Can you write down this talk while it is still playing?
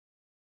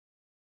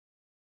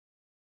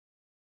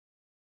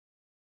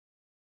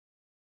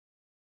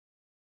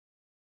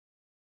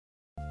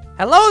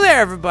Hello there,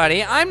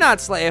 everybody. I'm not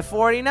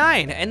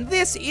Slayer49, and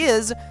this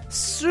is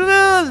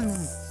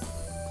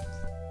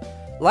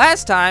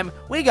Last time,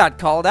 we got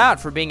called out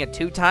for being a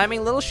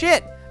two-timing little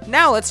shit.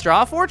 Now let's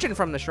draw a fortune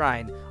from the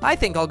shrine. I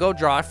think I'll go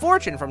draw a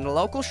fortune from the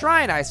local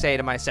shrine, I say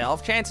to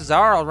myself. Chances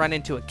are I'll run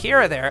into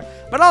Akira there,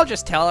 but I'll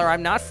just tell her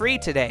I'm not free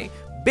today.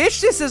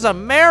 Bitch, this is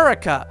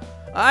America.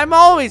 I'm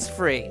always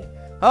free.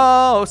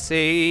 Oh,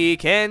 see,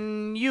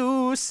 can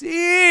you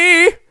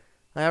see?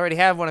 I already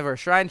have one of her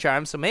shrine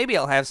charms, so maybe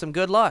I'll have some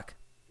good luck.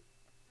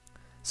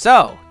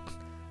 So,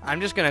 I'm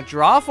just gonna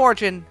draw a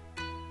fortune.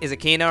 Is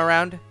Akina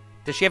around?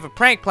 Does she have a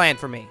prank planned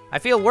for me? I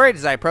feel worried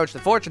as I approach the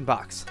fortune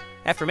box.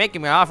 After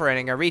making my offer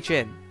ending, I reach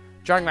in.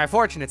 Drawing my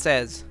fortune, it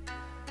says,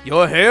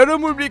 "Your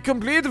harem will be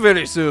complete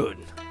very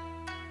soon."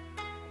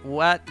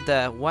 What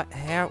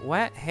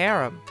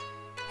harem?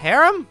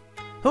 Harem?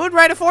 Who would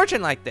write a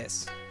fortune like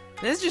this?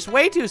 This is just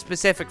way too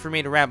specific for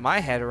me to wrap my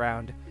head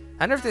around.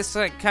 I wonder if this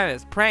is kind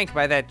of prank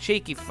by that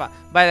cheeky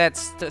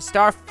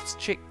star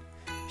chick.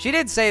 She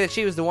did say that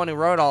she was the one who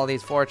wrote all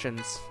these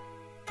fortunes.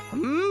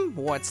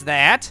 What's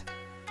that?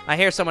 I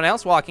hear someone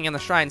else walking on the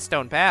shrine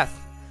stone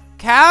path.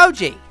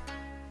 Kauji!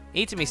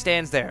 Itsumi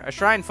stands there, a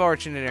shrine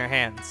fortune in her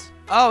hands.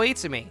 Oh,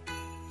 Itsumi.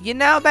 You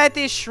know about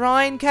this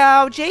shrine,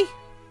 Kauji?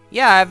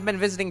 Yeah, I've been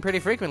visiting pretty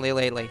frequently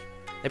lately.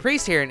 The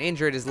priest here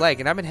injured his leg,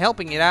 and I've been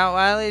helping it out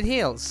while it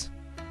heals.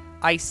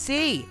 I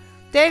see.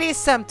 That is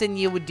something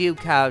you would do,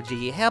 Kauji.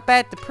 You help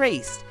out the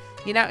priest.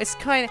 You know, it's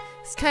kind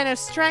of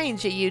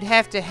strange that you'd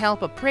have to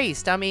help a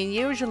priest. I mean,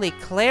 usually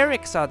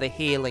clerics are the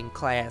healing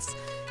class.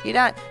 You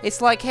know, it's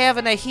like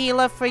having a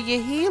healer for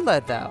your healer,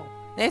 though.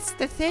 That's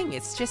the thing.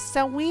 It's just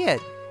so weird.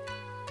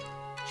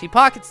 She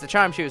pockets the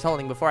charm she was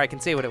holding before I can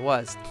see what it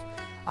was.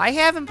 I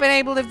haven't been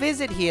able to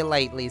visit here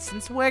lately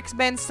since work's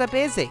been so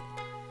busy.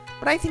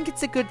 But I think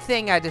it's a good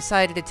thing I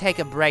decided to take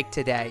a break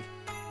today.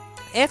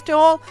 After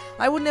all,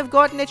 I wouldn't have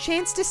gotten a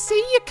chance to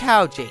see you,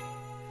 Kauji.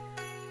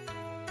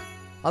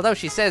 Although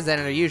she says that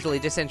in her usually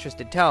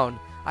disinterested tone,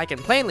 I can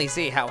plainly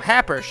see how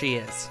happy she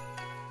is.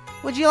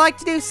 Would you like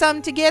to do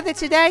something together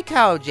today,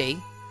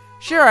 Kauji?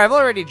 Sure, I've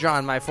already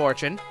drawn my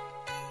fortune.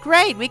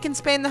 Great, we can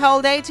spend the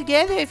whole day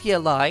together if you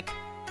like.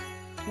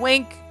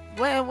 Wink,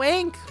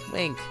 wink,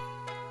 wink.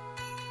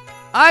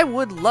 I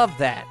would love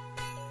that.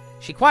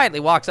 She quietly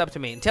walks up to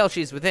me until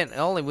she's within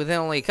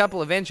only a couple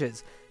of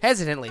inches.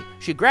 Hesitantly,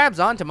 she grabs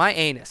onto my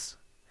anus.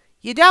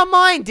 You don't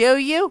mind, do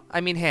you? I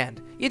mean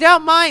hand. You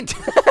don't mind.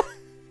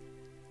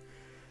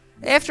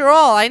 After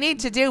all, I need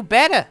to do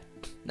better.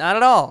 Not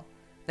at all.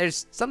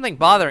 There's something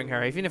bothering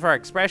her, even if her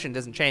expression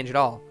doesn't change at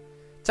all.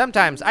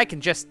 Sometimes I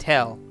can just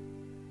tell.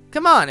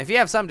 Come on, if you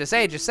have something to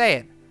say, just say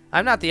it.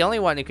 I'm not the only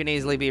one who can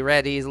easily be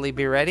read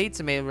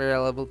to me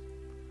reliable.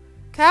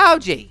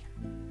 Kauji,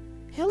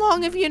 how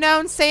long have you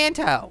known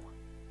Santo?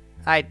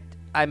 I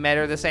met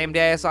her the same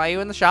day I saw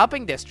you in the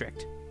shopping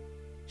district.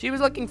 She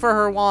was looking for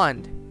her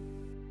wand.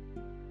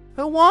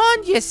 Her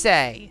wand, you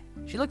say?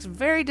 She looks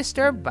very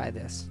disturbed by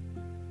this.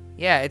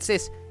 Yeah, it's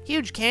this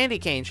huge candy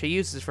cane she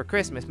uses for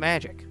Christmas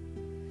magic.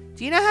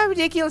 Do you know how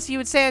ridiculous you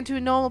would sound to a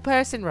normal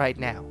person right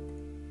now?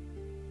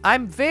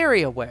 I'm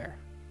very aware.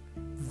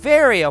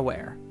 Very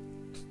aware.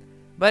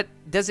 But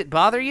does it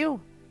bother you?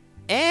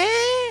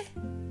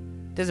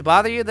 Does it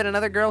bother you that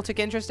another girl took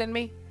interest in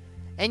me?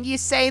 And you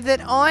say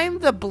that I'm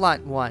the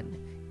blunt one.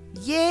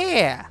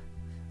 Yeah.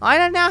 I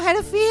don't know how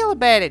to feel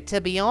about it, to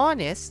be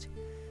honest.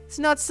 It's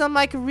not something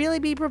I could really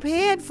be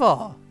prepared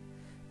for.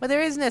 But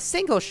there isn't a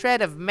single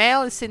shred of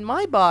malice in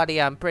my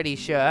body, I'm pretty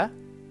sure.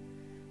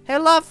 Her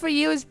love for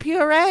you is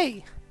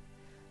puree.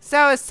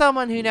 So as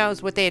someone who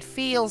knows what that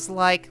feels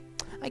like,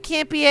 I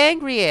can't be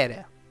angry at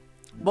her.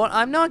 But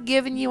I'm not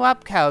giving you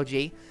up,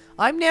 Kauji.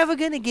 I'm never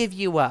gonna give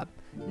you up.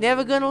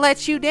 Never gonna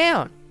let you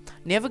down.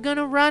 Never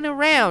gonna run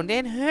around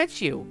and hurt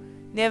you.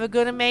 Never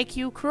gonna make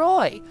you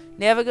cry.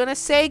 Never gonna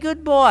say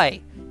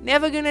goodbye.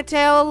 Never gonna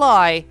tell a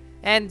lie.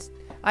 And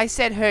I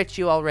said hurt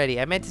you already.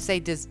 I meant to say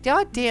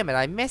God damn it,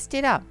 I messed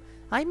it up.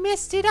 I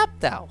messed it up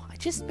though. I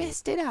just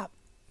messed it up.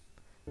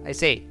 I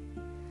see.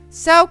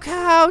 So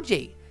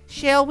Kauji,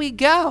 shall we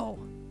go?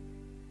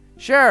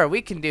 Sure,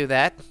 we can do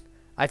that.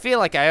 I feel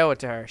like I owe it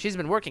to her. She's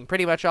been working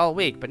pretty much all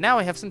week, but now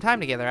we have some time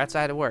together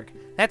outside of work.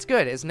 That's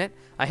good, isn't it?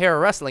 I hear a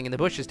rustling in the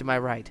bushes to my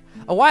right.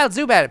 A wild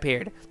Zubat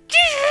appeared.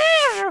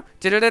 Go,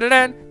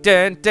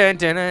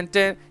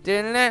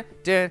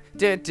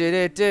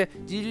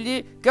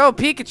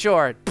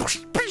 Pikachu!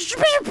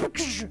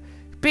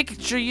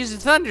 Pikachu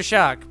uses Thunder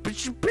Shock.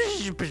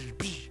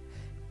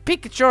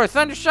 Pikachu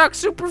Thunder Shock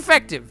super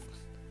effective.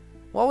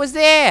 What was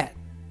that?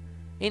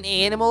 An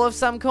animal of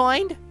some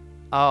kind?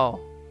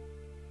 Oh.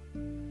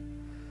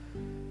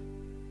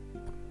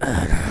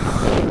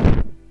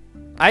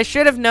 I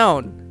should have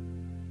known.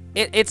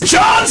 It's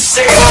John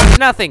Cena!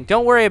 Nothing.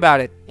 Don't worry about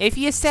it. If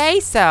you say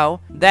so.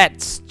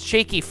 That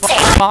cheeky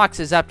fox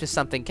is up to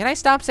something. Can I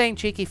stop saying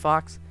cheeky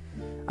fox?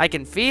 I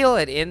can feel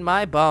it in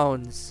my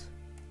bones.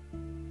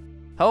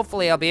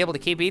 Hopefully I'll be able to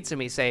keep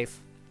Itsumi safe.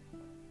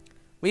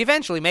 We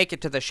eventually make it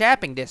to the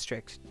shopping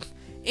district.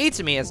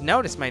 Itsumi has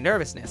noticed my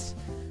nervousness.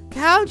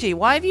 Koji,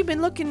 why have you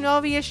been looking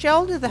over your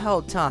shoulder the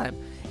whole time?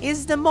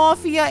 Is the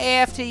Mafia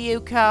after you,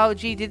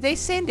 Koji? Did they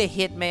send a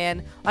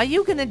hitman? Are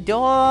you gonna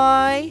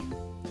die?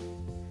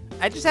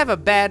 I just have a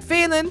bad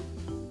feeling.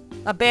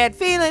 A bad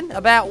feeling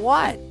about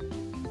what?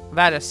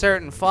 About a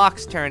certain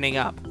fox turning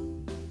up.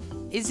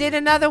 Is it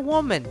another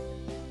woman?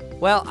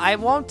 Well, I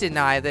won't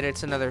deny that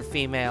it's another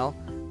female.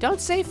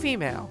 Don't say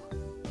female.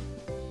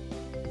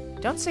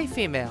 Don't say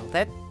female.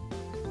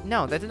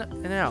 No.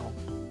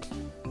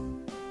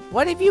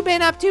 What have you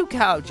been up to,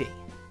 Koji?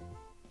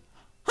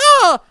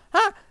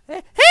 Hey,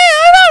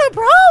 I'm not a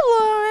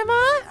problem, am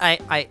I?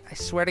 I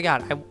swear to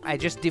God, I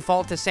just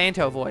default to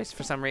Santo voice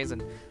for some reason.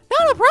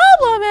 Not a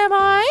problem, am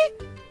I?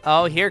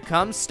 Oh, here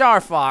comes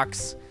Star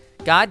Fox.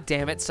 God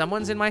damn it,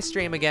 someone's in my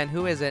stream again.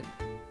 Who is it?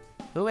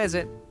 Who is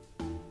it?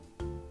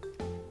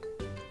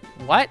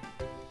 What?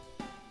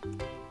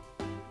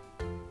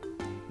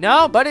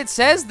 No, but it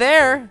says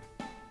there.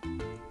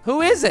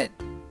 Who is it?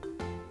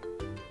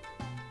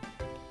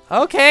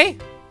 Okay.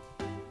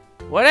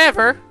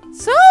 Whatever. So,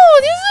 this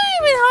is what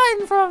you've been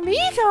hiding from me,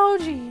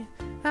 Koji.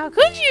 How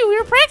could you?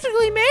 We're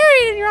practically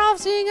married and you're off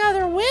seeing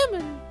other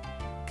women.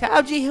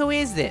 Koji, who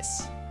is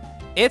this?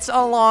 It's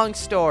a long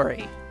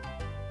story.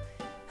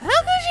 How could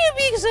you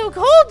be so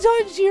cold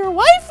towards your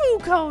waifu,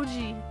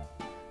 Koji?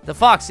 The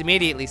fox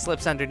immediately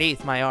slips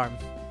underneath my arm.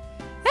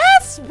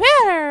 That's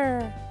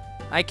better.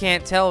 I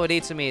can't tell what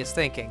Itsumi is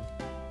thinking.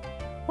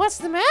 What's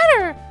the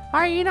matter?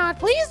 Are you not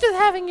pleased with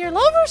having your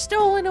lover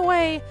stolen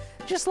away?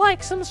 Just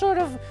like some sort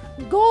of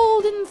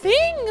golden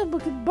thing. A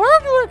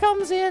burglar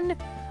comes in,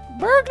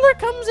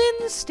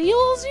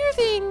 steals your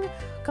thing,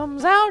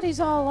 comes out, he's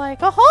all like,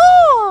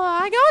 "Oh,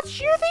 I got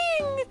your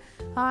thing.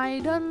 I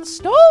done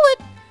stole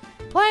it.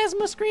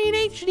 Plasma screen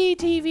HD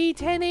TV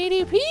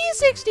 1080p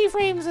 60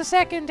 frames a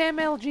second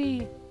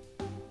MLG.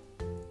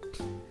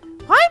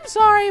 I'm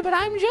sorry, but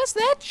I'm just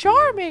that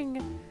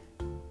charming.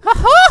 Ha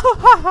ha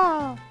ha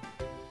ha."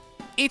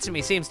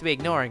 Itsumi seems to be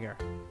ignoring her.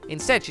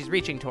 Instead, she's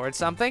reaching towards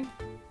something.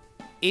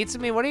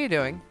 Itsumi, what are you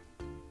doing?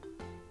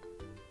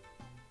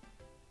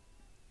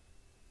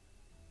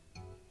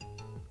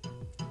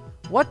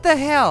 What the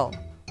hell?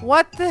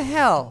 What the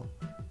hell?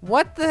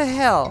 What the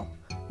hell?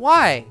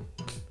 Why?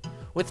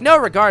 With no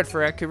regard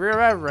for Akira,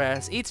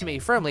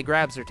 Itsumi firmly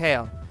grabs her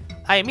tail.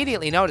 I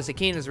immediately notice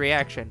Akina's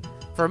reaction.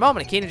 For a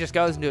moment, Akina just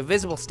goes into a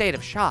visible state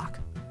of shock,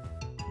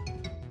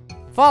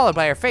 followed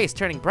by her face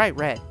turning bright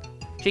red.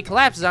 She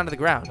collapses onto the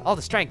ground, all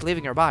the strength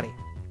leaving her body.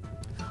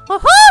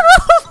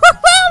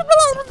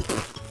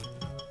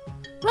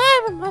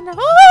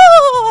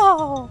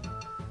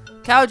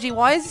 Koji,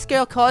 why is this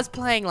girl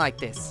cosplaying like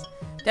this?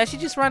 Does she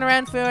just run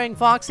around wearing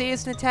fox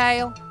ears and a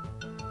tail?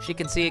 She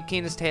can see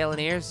Akina's tail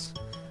and ears.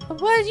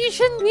 But you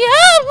shouldn't be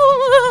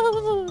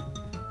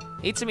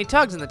Itsumi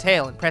tugs on the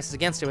tail and presses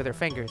against it with her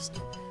fingers.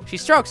 She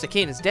strokes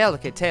Akina's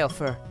delicate tail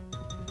fur.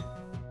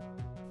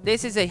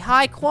 This is a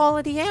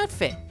high-quality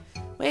outfit.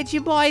 Where'd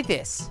you buy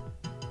this?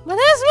 Well,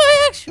 that's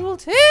my actual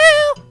tail.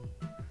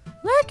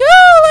 Let go,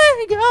 let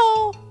it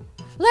go.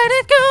 Let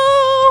it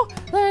go,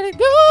 let it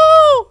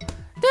go.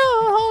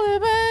 Don't hold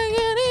it back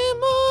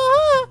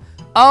anymore.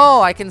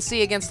 Oh, I can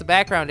see against the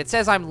background. It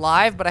says I'm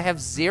live, but I have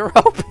 0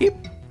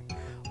 people.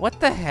 What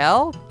the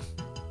hell?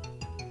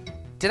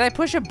 Did I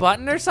push a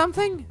button or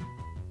something?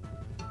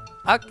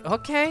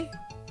 Okay.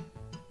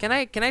 Can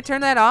I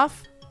turn that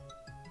off?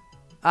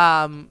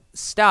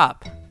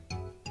 Stop.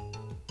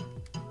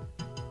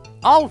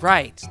 All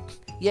right.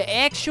 Your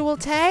actual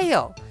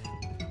tail.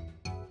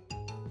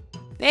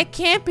 That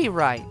can't be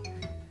right.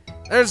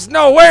 There's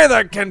no way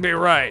that can be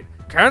right.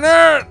 Can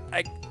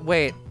it?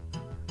 Wait.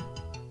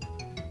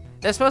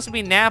 That's supposed to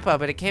be Nappa,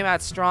 but it came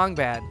out strong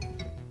bad.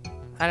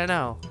 I don't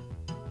know.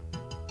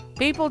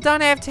 People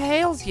don't have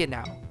tails, you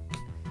know.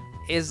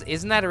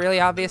 Isn't that a really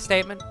obvious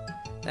statement?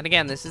 Then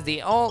again, this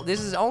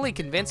is only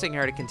convincing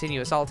her to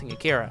continue assaulting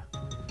Akira.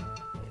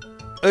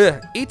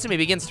 Itsumi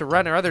begins to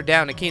run her other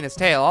down Akina's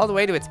tail all the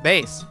way to its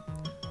base.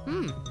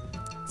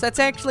 So that's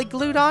actually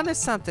glued onto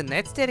something.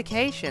 That's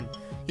dedication.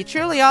 You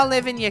truly all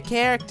live in your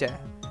character.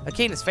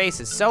 Akina's face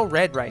is so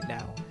red right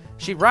now.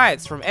 She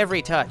writhes from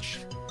every touch.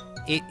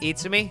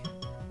 Itsumi?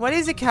 What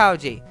is it,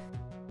 Koji?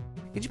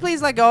 Could you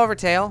please let go of her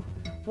tail?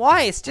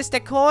 Why, it's just a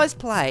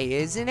cosplay,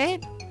 isn't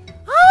it?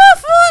 I'm a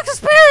full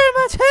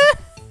experiment!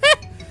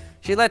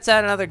 She lets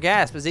out another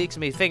gasp as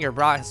Itsumi's finger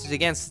brushes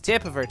against the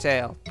tip of her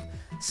tail.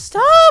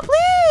 Stop,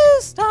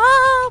 please,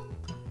 stop!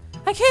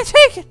 I can't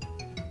take it!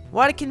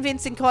 What a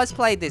convincing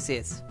cosplay this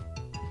is.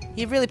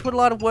 You've really put a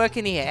lot of work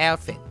into your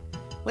outfit.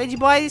 Where'd you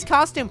buy these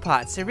costume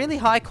parts? They're really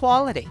high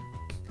quality.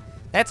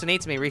 That's when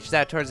Itsumi reaches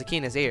out towards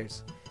Akina's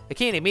ears.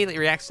 Akina immediately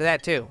reacts to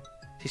that too.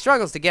 She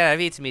struggles to get out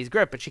of Itsumi's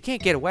grip, but she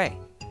can't get away.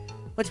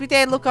 What's with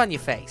that look on your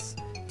face?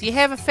 Do you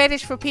have a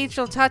fetish for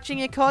people touching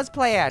your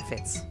cosplay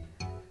outfits?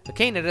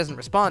 Akina doesn't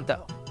respond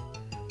though.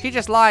 She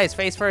just lies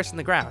face first in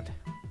the ground.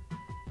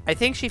 I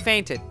think she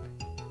fainted.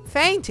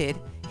 Fainted?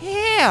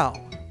 How?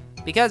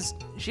 Because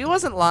she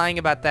wasn't lying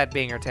about that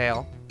being her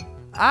tail.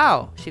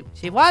 Oh,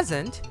 she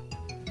wasn't?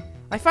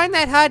 I find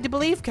that hard to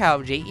believe,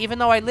 Kaoji, even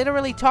though I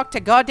literally talked to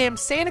goddamn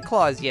Santa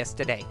Claus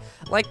yesterday.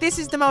 Like, this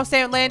is the most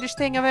outlandish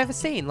thing I've ever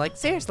seen. Like,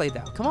 seriously,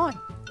 though. Come on.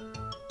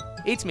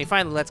 Itsumi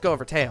finally lets go of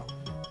her tail.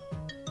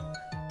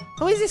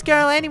 Who is this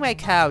girl anyway,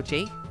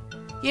 Kaoji?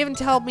 You haven't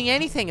told me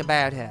anything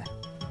about her.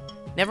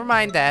 Never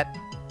mind that.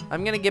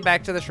 I'm gonna get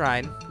back to the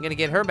shrine. I'm gonna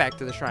get her back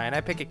to the shrine. I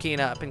pick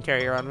Akina up and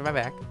carry her on my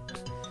back.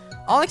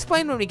 I'll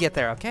explain when we get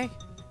there, okay?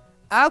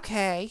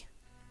 Okay.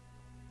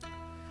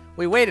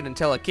 We waited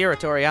until Akira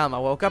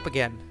Toriyama woke up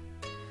again.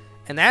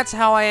 And that's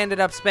how I ended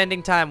up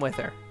spending time with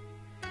her.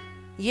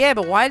 Yeah,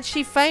 but why did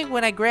she faint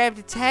when I grabbed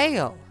a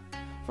tail?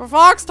 For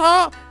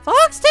foxtails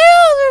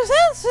are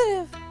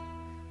sensitive.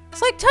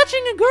 It's like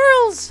touching a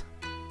girl's.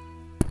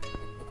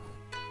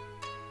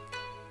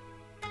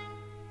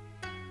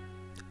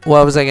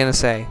 What was I gonna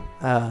say?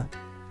 I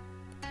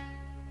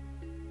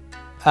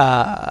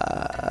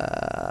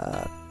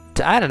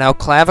don't know,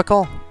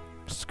 clavicle?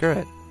 Screw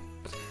it.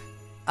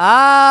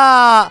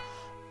 Oh!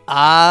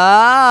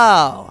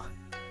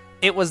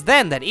 It was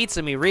then that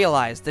Itsumi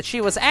realized that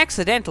she was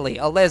accidentally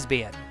a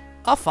lesbian.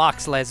 A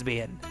fox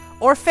lesbian.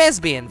 Or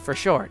Fesbian for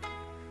short.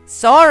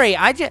 Sorry,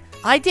 I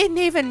didn't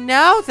even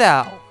know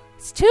though.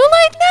 It's too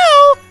late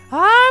now!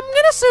 I'm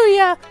gonna sue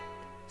ya!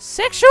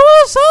 Sexual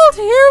assault,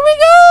 here we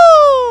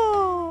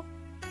go!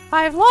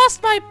 I've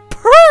lost my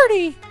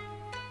purdy!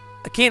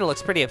 Akina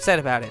looks pretty upset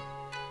about it.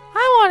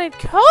 I wanted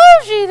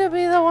Koji to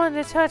be the one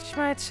to touch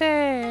my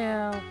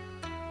tail.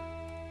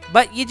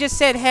 But you just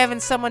said having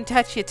someone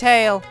touch your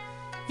tail.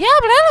 Yeah,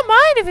 but I don't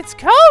mind if it's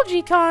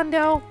Koji,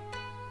 Kondo.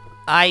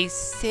 I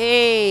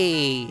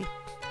see.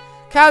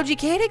 Koji,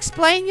 can't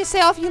explain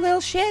yourself, you little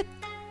shit?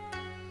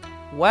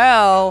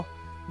 Well,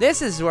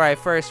 this is where I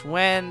first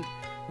went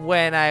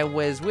when I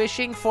was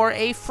wishing for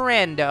a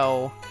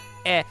friendo,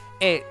 a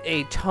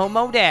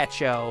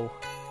Tomodacho.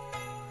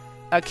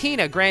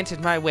 Akina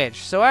granted my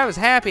wish, so I was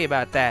happy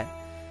about that.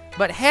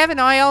 But haven't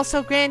I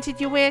also granted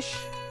your wish?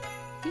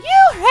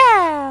 You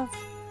have!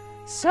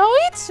 So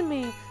it's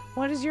me.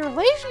 What is your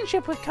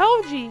relationship with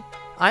Koji?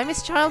 I'm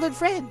his childhood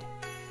friend.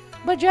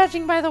 But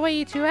judging by the way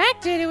you two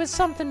acted, it was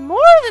something more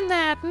than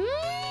that.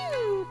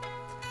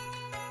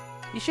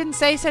 You shouldn't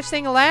say such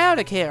thing aloud,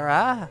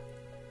 Akira.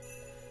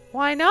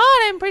 Why not?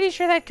 I'm pretty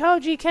sure that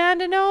Koji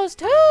kinda knows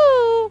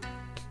too.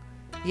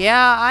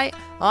 Yeah,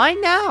 I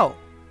know.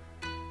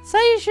 So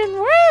you shouldn't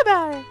worry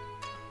about it.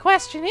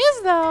 Question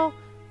is, though,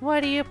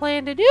 what do you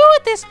plan to do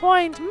at this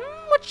point?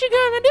 What you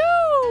gonna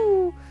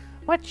do?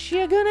 What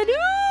you gonna do?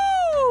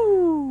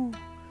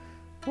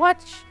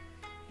 What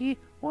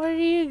are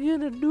you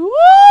gonna do?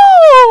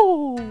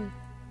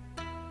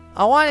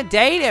 I want to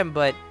date him,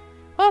 but...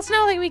 Well, it's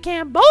not like we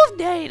can't both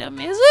date him,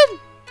 is it?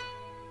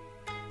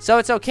 So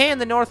it's okay in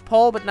the North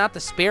Pole, but not the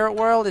spirit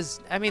world?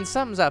 I mean,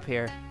 something's up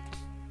here.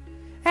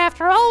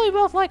 After all, we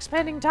both like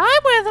spending time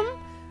with him.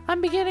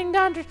 I'm beginning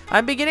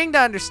to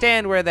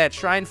understand where that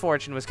shrine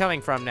fortune was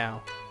coming from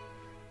now.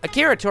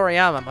 Akira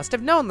Toriyama must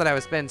have known that I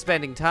was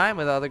spending time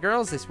with other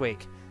girls this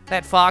week.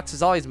 That fox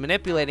is always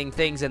manipulating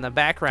things in the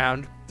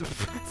background.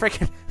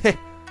 Frickin'.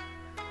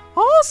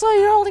 Also,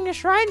 you're holding a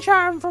shrine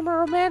charm from a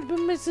romantic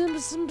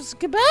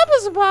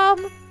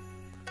kebabazabab.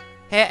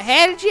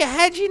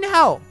 How'd you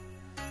know?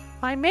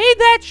 I made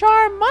that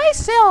charm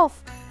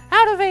myself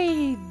out of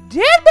a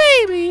dead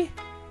baby.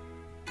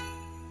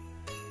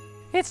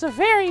 It's a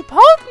very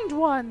potent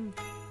one.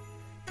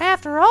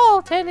 After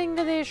all, tending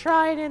to this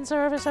shrine in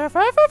service of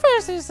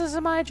this is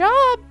my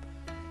job.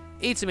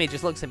 Itsumi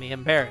just looks at me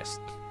embarrassed.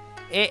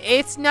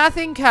 It's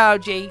nothing,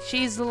 Koji.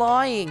 She's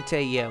lying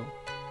to you.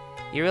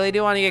 You really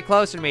do want to get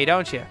closer to me,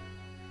 don't you?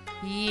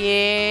 Yeah.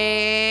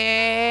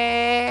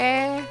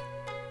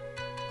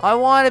 I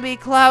want to be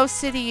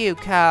closer to you,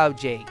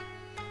 Koji.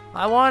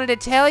 I wanted to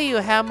tell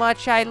you how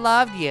much I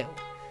loved you.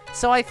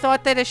 So I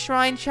thought that a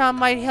shrine charm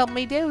might help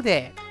me do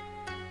that.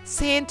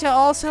 Santa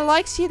also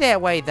likes you that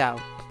way,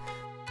 though.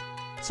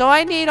 So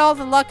I need all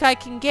the luck I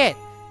can get.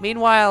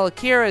 Meanwhile,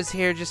 Akira's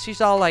here,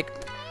 she's all like...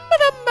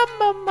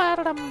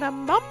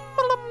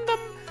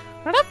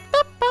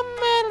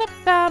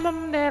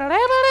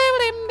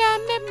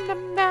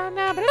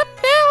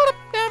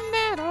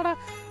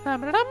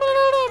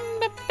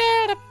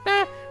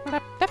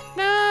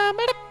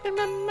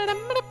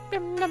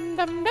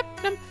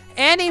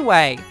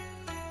 Anyway...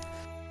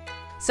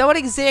 So what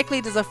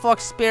exactly does a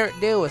fox spirit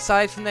do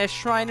aside from their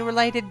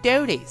shrine-related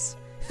duties?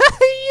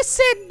 You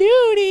said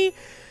duty!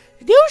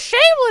 Do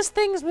shameless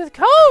things with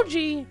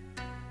Koji!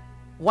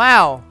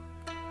 Wow.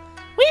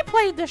 We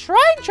played the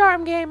Shrine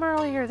Charm game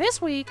earlier this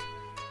week.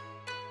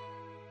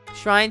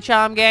 Shrine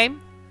Charm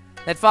game?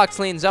 That fox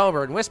leans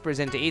over and whispers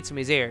into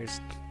Itsumi's ears.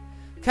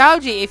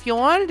 Koji, if you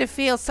wanted to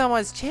feel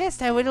someone's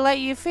chest, I would let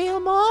you feel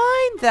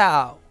mine,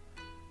 though.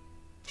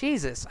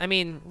 Jesus, I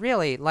mean,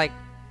 really, like...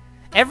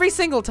 Every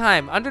single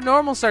time, under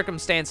normal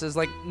circumstances,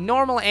 like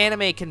normal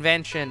anime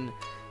convention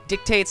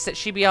dictates that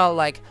she be all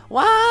like,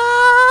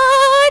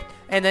 what?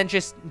 And then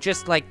just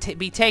like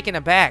be taken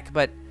aback.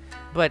 But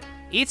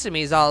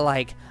Itsumi's all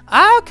like,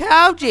 Oh,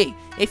 Koji,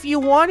 if you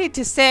wanted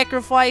to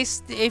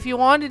sacrifice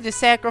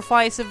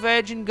a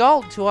virgin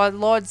goat to our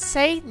Lord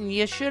Satan,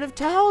 you should have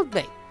told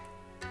me.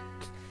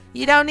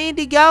 You don't need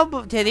to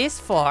go to this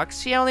fox.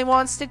 She only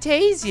wants to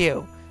tease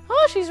you.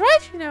 Oh, she's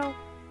right, you know.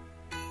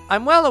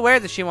 I'm well aware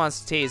that she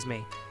wants to tease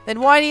me. Then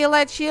why do you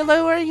let she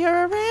lure you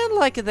around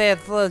like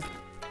that?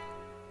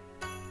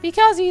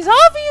 Because he's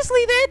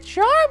obviously that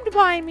charmed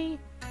by me.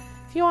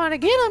 If you want to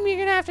get him, you're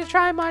gonna have to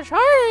try much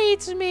harder,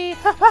 Itsumi.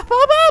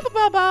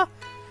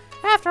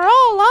 After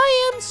all,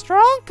 I am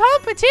strong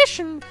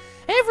competition.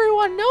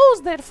 Everyone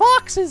knows that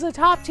Fox is a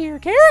top-tier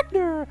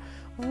character.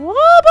 What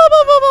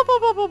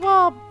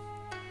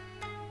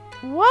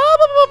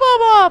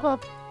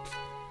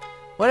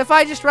if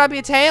I just rub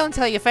your tail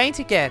until you faint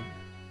again?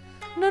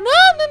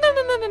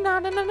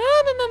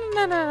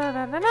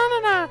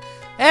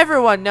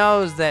 Everyone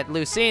knows that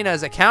Lucina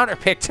is a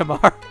counterpick to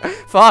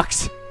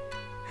Fox.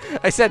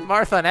 I said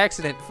Martha on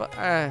accident.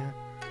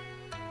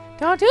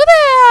 Don't do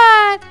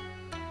that!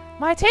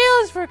 My tail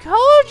is for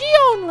Koji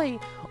only,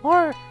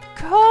 or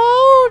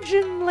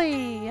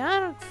Kojinly. I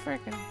don't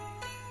frickin'.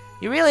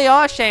 You really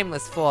are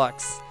shameless,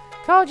 Fox.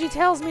 Koji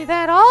tells me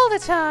that all the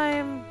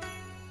time.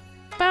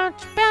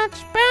 Bounce,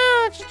 bounce,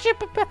 bounce,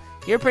 chip-a-pa.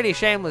 You're pretty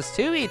shameless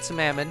too,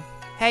 Itsumamon.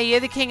 Hey, you're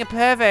the king of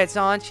perverts,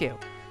 aren't you?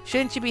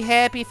 Shouldn't you be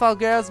happy for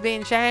girls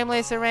being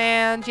shameless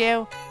around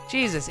you?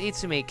 Jesus,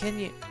 Itsumi, can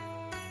you...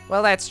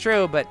 Well, that's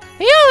true, but...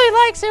 He only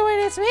likes it when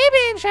it's me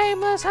being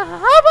shameless.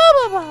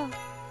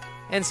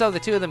 And so the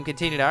two of them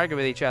continue to argue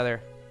with each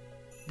other.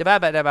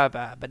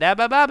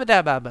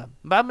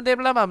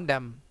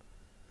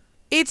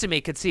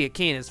 Itsumi could see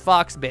Akina's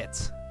fox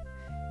bits.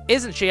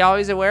 Isn't she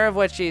always aware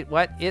of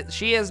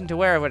she isn't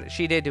aware of what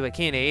she did to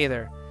Akina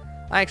either.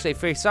 I actually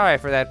feel sorry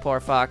for that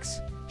poor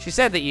fox. She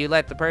said that you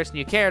let the person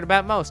you cared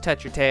about most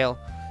touch your tail.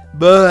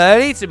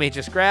 But Itsumi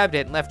just grabbed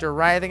it and left her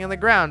writhing on the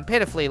ground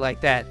pitifully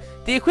like that.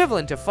 The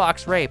equivalent of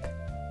fox rape.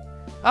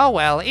 Oh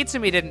well,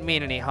 Itsumi didn't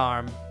mean any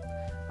harm.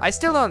 I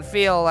still don't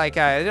feel like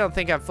I don't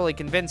think I've fully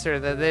convinced her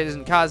that it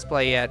isn't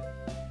cosplay yet.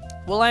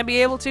 Will I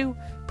be able to?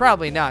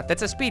 Probably not.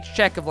 That's a speech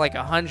check of like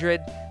 100.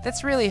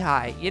 That's really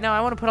high. You know, I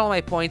want to put all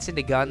my points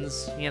into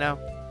guns, you know?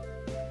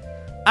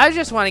 I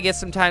just want to get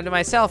some time to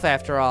myself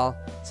after all.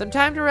 Some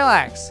time to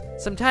relax.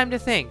 Some time to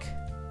think.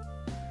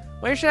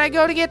 Where should I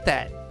go to get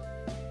that?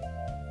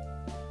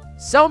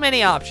 So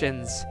many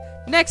options.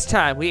 Next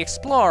time we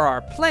explore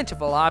our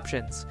plentiful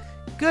options.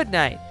 Good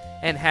night,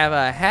 and have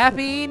a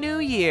happy new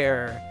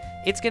year.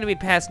 It's gonna be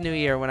past New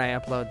Year when I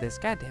upload this.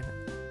 God damn it.